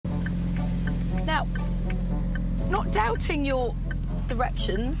Now, not doubting your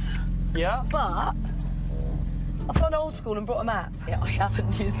directions. Yeah? But I've gone old school and brought a map. Yeah, I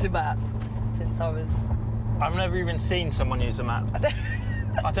haven't used a map since I was... I've never even seen someone use a map.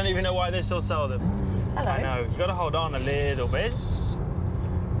 I don't even know why they still sell them. Hello. I know. You've got to hold on a little bit.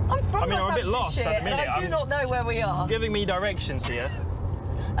 I'm from I'm a bit lost at the minute. And I do not know where we are. Giving me directions here.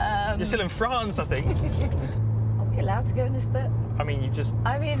 You're still in France, I think. Are we allowed to go in this bit? I mean,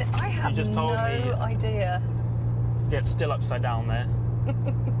 I have no idea. Yeah, it's still upside down there.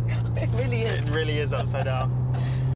 It really is. It really is upside down.